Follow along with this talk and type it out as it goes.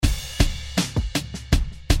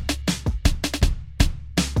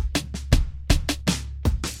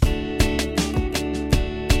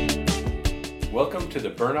Welcome to the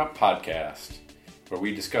Burn Up Podcast, where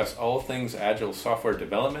we discuss all things agile software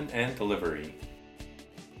development and delivery.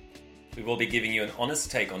 We will be giving you an honest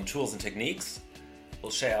take on tools and techniques.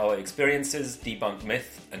 We'll share our experiences, debunk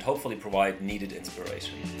myth, and hopefully provide needed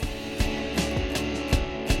inspiration.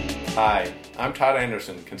 Hi, I'm Todd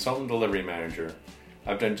Anderson, Consultant Delivery Manager.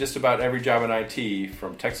 I've done just about every job in IT,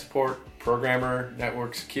 from tech support, programmer,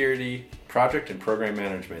 network security, project and program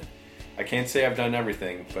management. I can't say I've done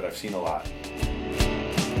everything, but I've seen a lot.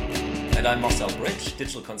 And I'm Marcel Bridge,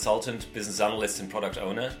 digital consultant, business analyst and product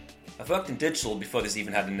owner. I've worked in digital before this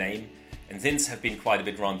even had a name, and since have been quite a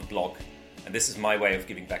bit around the block. And this is my way of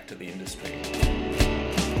giving back to the industry.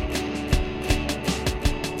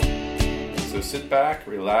 So sit back,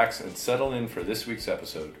 relax, and settle in for this week's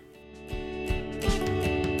episode.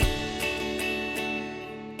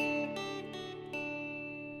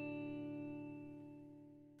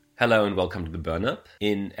 Hello and welcome to the Burn Up.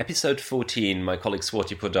 In episode 14, my colleague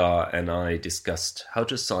Swati Podar and I discussed how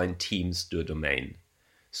to assign teams to a domain.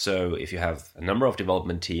 So if you have a number of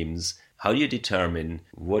development teams, how do you determine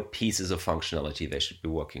what pieces of functionality they should be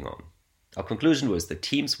working on? Our conclusion was that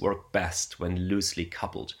teams work best when loosely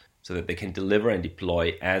coupled, so that they can deliver and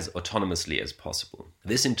deploy as autonomously as possible.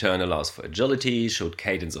 This in turn allows for agility, short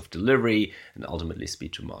cadence of delivery, and ultimately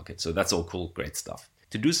speed to market. So that's all cool, great stuff.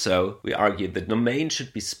 To do so, we argued that domains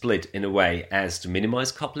should be split in a way as to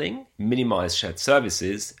minimize coupling, minimize shared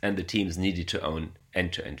services, and the teams needed to own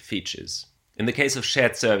end-to-end features. In the case of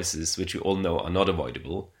shared services, which we all know are not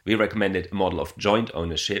avoidable, we recommended a model of joint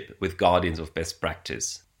ownership with guardians of best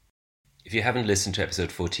practice. If you haven't listened to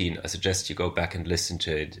episode 14, I suggest you go back and listen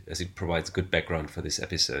to it, as it provides good background for this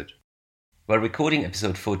episode. While recording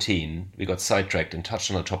episode 14, we got sidetracked and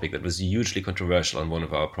touched on a topic that was hugely controversial on one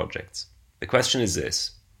of our projects. The question is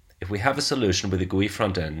this: if we have a solution with a GUI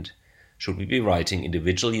front end, should we be writing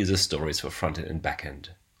individual user stories for front end and back end,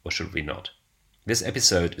 or should we not? This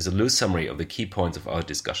episode is a loose summary of the key points of our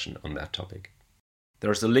discussion on that topic. There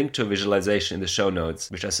is a link to a visualization in the show notes,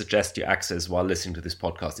 which I suggest you access while listening to this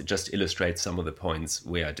podcast. It just illustrates some of the points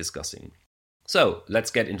we are discussing. So let's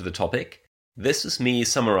get into the topic. This is me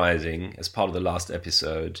summarizing, as part of the last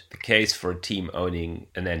episode, the case for a team owning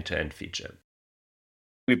an end-to-end feature.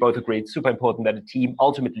 We both agree it's super important that a team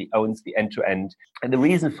ultimately owns the end-to-end. And the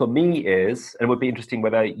reason for me is, and it would be interesting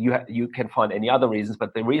whether you can find any other reasons,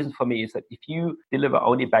 but the reason for me is that if you deliver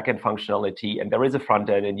only back-end functionality and there is a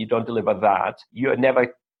front-end and you don't deliver that, you are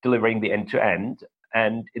never delivering the end-to-end.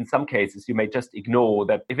 And in some cases, you may just ignore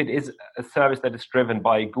that if it is a service that is driven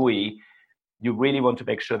by a GUI, you really want to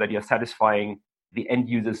make sure that you're satisfying the end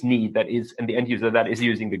user's need and the end user that is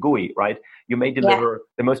using the GUI, right? You may deliver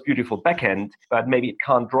the most beautiful backend, but maybe it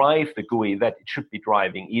can't drive the GUI that it should be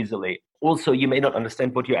driving easily. Also, you may not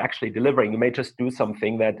understand what you're actually delivering. You may just do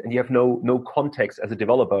something and you have no context as a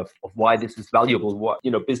developer of why this is valuable, what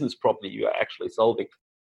business problem you are actually solving.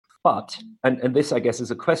 But, and this, I guess,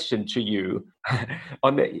 is a question to you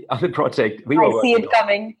on the project. I see it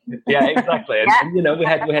coming. Yeah, exactly. And we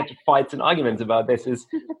had fights and arguments about this.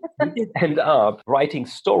 We did end up writing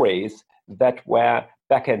stories that were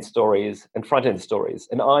back-end stories and front-end stories.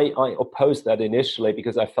 And I opposed that initially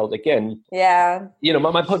because I felt, again,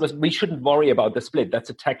 my point was we shouldn't worry about the split. That's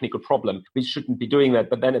a technical problem. We shouldn't be doing that.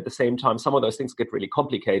 But then at the same time, some of those things get really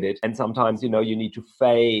complicated. And sometimes, you need to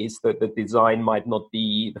face that the design might not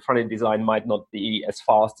be, the front-end design might not be as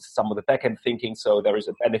fast as some of the back-end thinking. So there is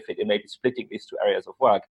a benefit in maybe splitting these two areas of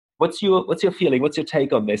work. What's your feeling? What's your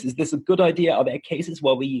take on this? Is this a good idea? Are there cases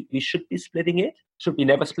where we should be splitting it? Should we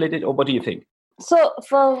never split it? Or what do you think? So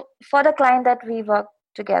for the client that we worked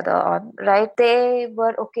together on, right, they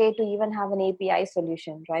were okay to even have an API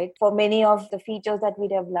solution, right? For many of the features that we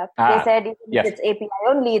developed, they said if it's API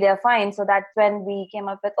only, they're fine. So that's when we came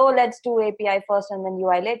up with, let's do API first and then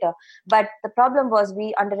UI later. But the problem was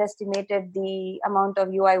we underestimated the amount of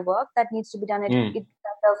UI work that needs to be done. It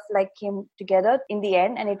kind of came together in the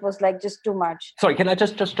end, and it was just too much. Sorry, can I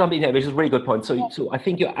just jump in here, which is a really good point. So I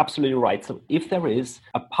think you're absolutely right. So if there is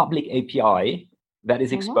a public API that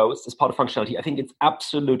is exposed as part of functionality, I think it's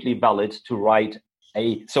absolutely valid to write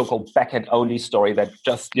a so-called backend only story that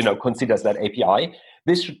just, considers that API.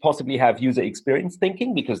 This should possibly have user experience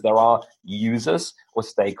thinking, because there are users or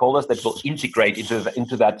stakeholders that will integrate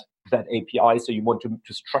into that API. So you want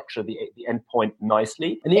to structure the endpoint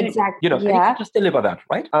nicely. And then, exactly. And you can just deliver that,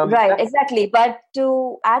 right? Right, exactly. But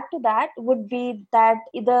to add to that would be that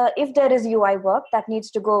if there is UI work that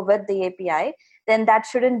needs to go with the API, then that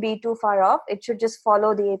shouldn't be too far off. It should just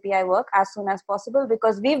follow the API work as soon as possible,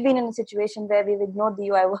 because we've been in a situation where we've ignored the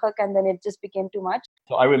UI work and then it just became too much.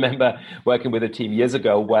 So I remember working with a team years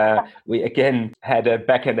ago where we again had a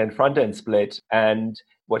backend and front end split. And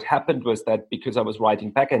what happened was that because I was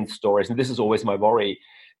writing backend stories, and this is always my worry,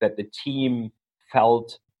 that the team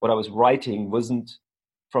felt what I was writing wasn't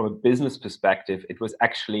from a business perspective, it was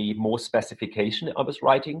actually more specification I was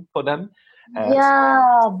writing for them.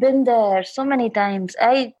 Been there so many times.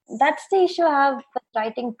 That's the issue I have with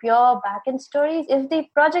writing pure backend stories. If the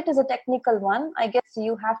project is a technical one, I guess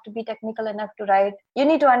you have to be technical enough to write. You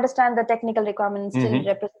need to understand the technical requirements still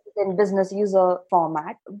represented in business user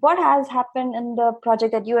format. What has happened in the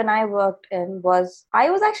project that you and I worked in was I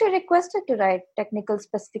was actually requested to write technical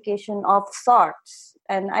specification of sorts.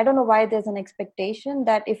 And I don't know why there's an expectation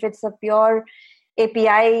that if it's a pure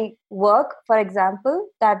API work, for example,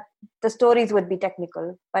 that the stories would be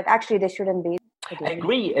technical, but actually they shouldn't be. I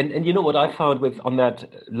agree. And you know what I found on that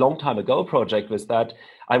long time ago project was that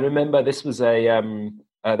I remember this was there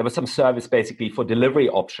was some service basically for delivery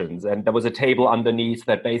options, and there was a table underneath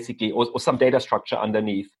that basically, or some data structure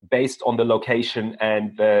underneath, based on the location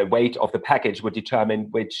and the weight of the package would determine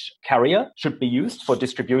which carrier should be used for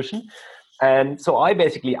distribution. And so I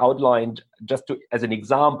basically outlined, as an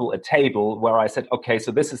example, a table where I said, okay,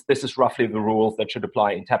 so this is roughly the rules that should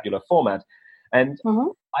apply in tabular format. And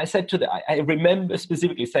I said I remember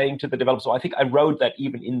specifically saying to the developer, so I think I wrote that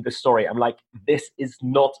even in the story, I'm like, this is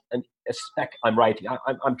not a spec I'm writing.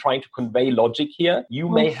 I'm trying to convey logic here. You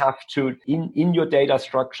may have to, in your data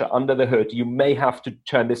structure under the hood, you may have to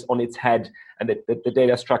turn this on its head, and the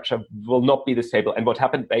data structure will not be this table. And what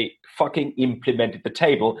happened? They fucking implemented the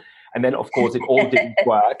table. And then, of course, it all didn't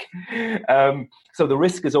work. So the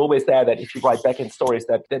risk is always there that if you write backend stories,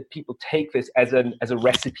 that people take this as a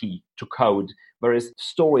recipe to code, whereas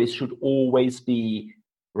stories should always be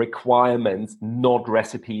requirements, not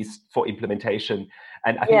recipes for implemenation.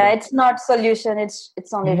 And I think it's not solution; it's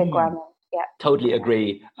only requirement. Yeah, totally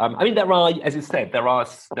agree. I mean, there are, as you said, there are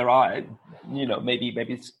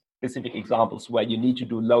maybe specific examples where you need to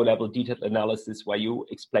do low-level detailed analysis where you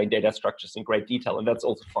explain data structures in great detail, and that's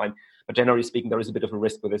also fine. But generally speaking, there is a bit of a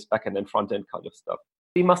risk with this back-end and front-end kind of stuff.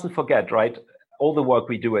 We mustn't forget, right? All the work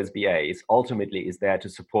we do as BAs ultimately is there to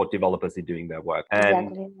support developers in doing their work.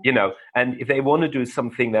 And, and if they want to do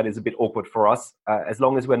something that is a bit awkward for us, as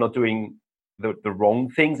long as we're not doing the wrong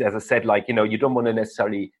things, as I said, you don't want to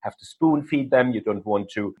necessarily have to spoon feed them. You don't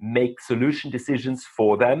want to make solution decisions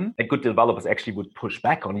for them. And good developers actually would push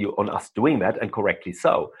back on us doing that, and correctly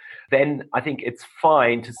so. Then I think it's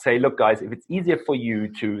fine to say, look, guys, if it's easier for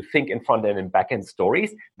you to think in front end and back end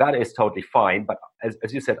stories, that is totally fine. But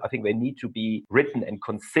as you said, I think they need to be written and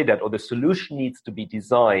considered, or the solution needs to be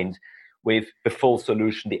designed with the full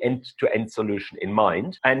solution, the end-to-end solution in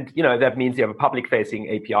mind. And, that means you have a public-facing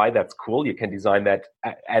API. That's cool. You can design that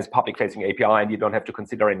as public-facing API and you don't have to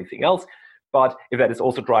consider anything else. But if that is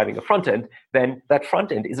also driving a front end, then that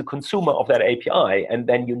front end is a consumer of that API. And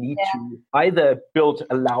then you need to either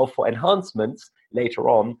allow for enhancements later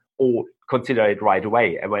on, or consider it right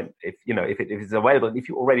away. And if it is available, and if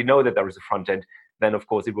you already know that there is a front end, then of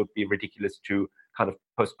course it would be ridiculous to kind of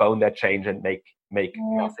postpone that change and make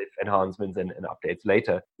massive enhancements and updates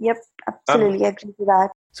later. Yep, absolutely agree to that.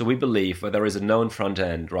 So we believe where there is a known front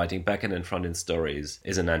end, writing back-end and front-end stories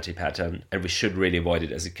is an anti-pattern, and we should really avoid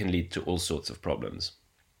it as it can lead to all sorts of problems.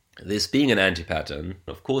 This being an anti-pattern,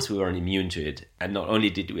 of course we weren't immune to it, and not only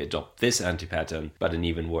did we adopt this anti-pattern, but an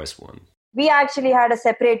even worse one. We actually had a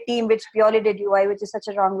separate team which purely did UI, which is such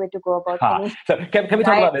a wrong way to go about things. So can we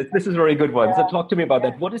talk about this? This is a very good one. So talk to me about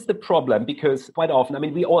that. What is the problem? Because quite often,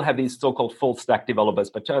 we all have these so-called full stack developers,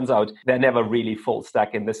 but turns out they're never really full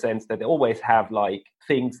stack in the sense that they always have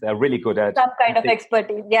things they're really good at. Some kind of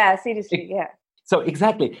expertise. Yeah, seriously. Yeah. So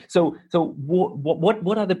exactly. So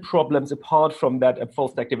what are the problems apart from that a full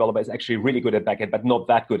stack developer is actually really good at backend but not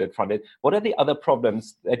that good at front end? What are the other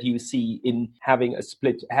problems that you see in having a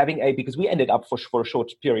split, because we ended up for a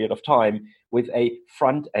short period of time with a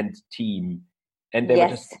front end team, and they were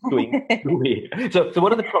just doing GUI. So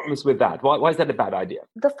what are the problems with that? Why is that a bad idea?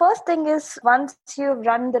 The first thing is, once you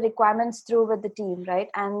run the requirements through with the team, right,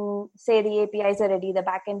 and say the APIs are ready, the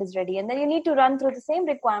backend is ready, and then you need to run through the same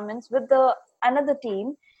requirements with another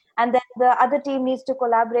team, and then the other team needs to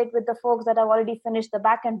collaborate with the folks that have already finished the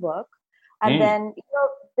backend work. And then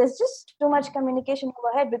there's just too much communication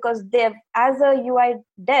overhead, because as a UI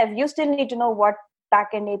dev, you still need to know what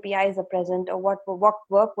backend APIs are present, or what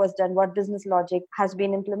work was done, what business logic has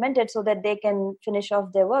been implemented, so that they can finish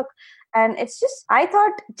off their work. And it's just, I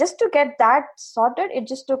thought, just to get that sorted, it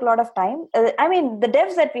just took a lot of time. I mean, the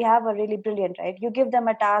devs that we have are really brilliant, right? You give them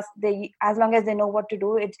a task, as long as they know what to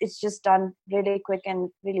do, it's just done really quick and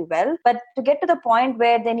really well. But to get to the point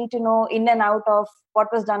where they need to know in and out of what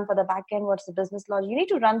was done for the backend, what's the business logic, you need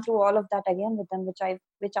to run through all of that again with them,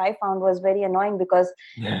 which I found was very annoying, because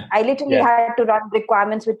I literally had to run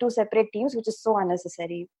requirements with two separate teams, which is so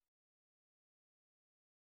unnecessary.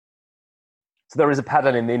 So there is a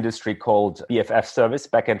pattern in the industry called BFF service,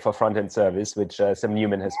 backend for front-end service, which Sam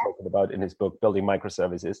Newman has spoken about in his book, Building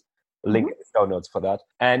Microservices. Link in the show notes for that.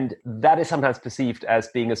 And that is sometimes perceived as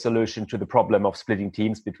being a solution to the problem of splitting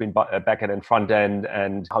teams between backend and front end,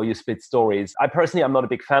 and how you split stories. I personally am not a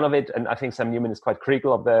big fan of it, and I think Sam Newman is quite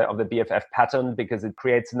critical of the BFF pattern, because it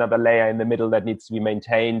creates another layer in the middle that needs to be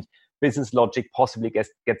maintained. Business logic possibly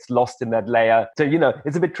gets lost in that layer. So,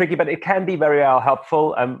 it's a bit tricky, but it can be very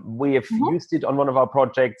helpful. We have used it on one of our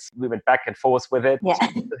projects. We went back and forth with it.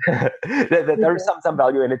 Yeah. There is some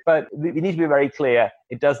value in it, but we need to be very clear.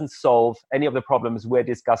 It doesn't solve any of the problems we're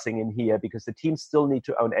discussing in here, because the teams still need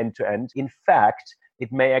to own end-to-end. In fact,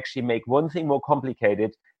 it may actually make one thing more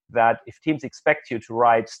complicated, that if teams expect you to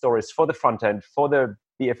write stories for the front end, for the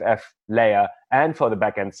BFF layer, and for the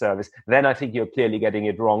backend service, then I think you're clearly getting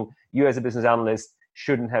it wrong. You as a business analyst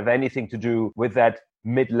shouldn't have anything to do with that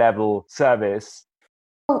mid-level service.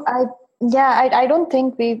 I don't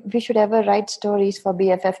think we should ever write stories for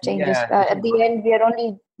BFF changes. At the end, we're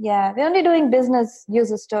only doing business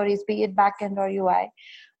user stories, be it backend or UI.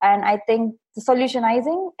 And I think the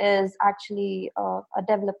solutionizing is actually a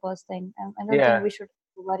developer's thing. I don't think we should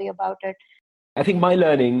worry about it. I think my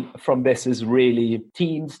learning from this is really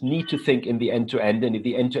teams need to think in the end-to-end, and if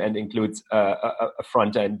the end-to-end includes a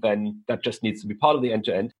front end, then that just needs to be part of the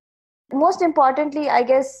end-to-end. Most importantly, I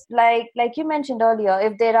guess, like you mentioned earlier,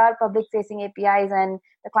 if there are public-facing APIs and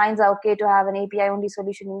the clients are okay to have an API-only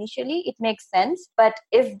solution initially, it makes sense. But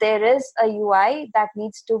if there is a UI that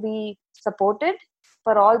needs to be supported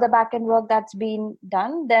for all the backend work that's been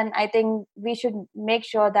done, then I think we should make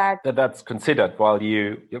sure that's considered while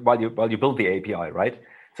you build the API, right?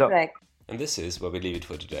 So, correct. And this is where we leave it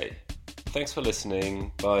for today. Thanks for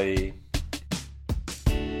listening. Bye.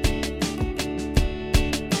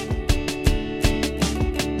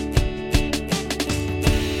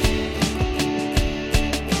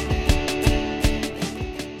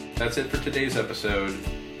 That's it for today's episode.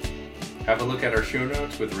 Have a look at our show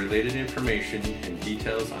notes with related information and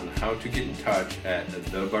details on how to get in touch at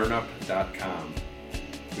theburnup.com.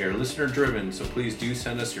 We are listener driven, so please do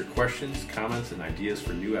send us your questions, comments, and ideas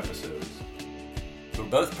for new episodes. We're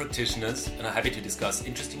both practitioners and are happy to discuss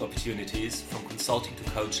interesting opportunities, from consulting to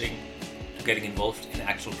coaching to getting involved in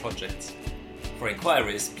actual projects. For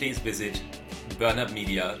inquiries, please visit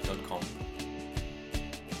burnupmedia.com.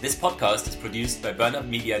 This podcast is produced by Burnup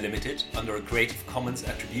Media Limited under a Creative Commons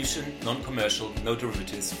Attribution, Non-Commercial, No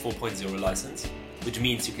Derivatives 4.0 license, which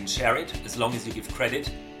means you can share it as long as you give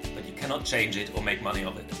credit, but you cannot change it or make money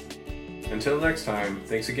of it. Until next time,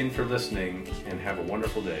 thanks again for listening, and have a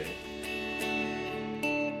wonderful day.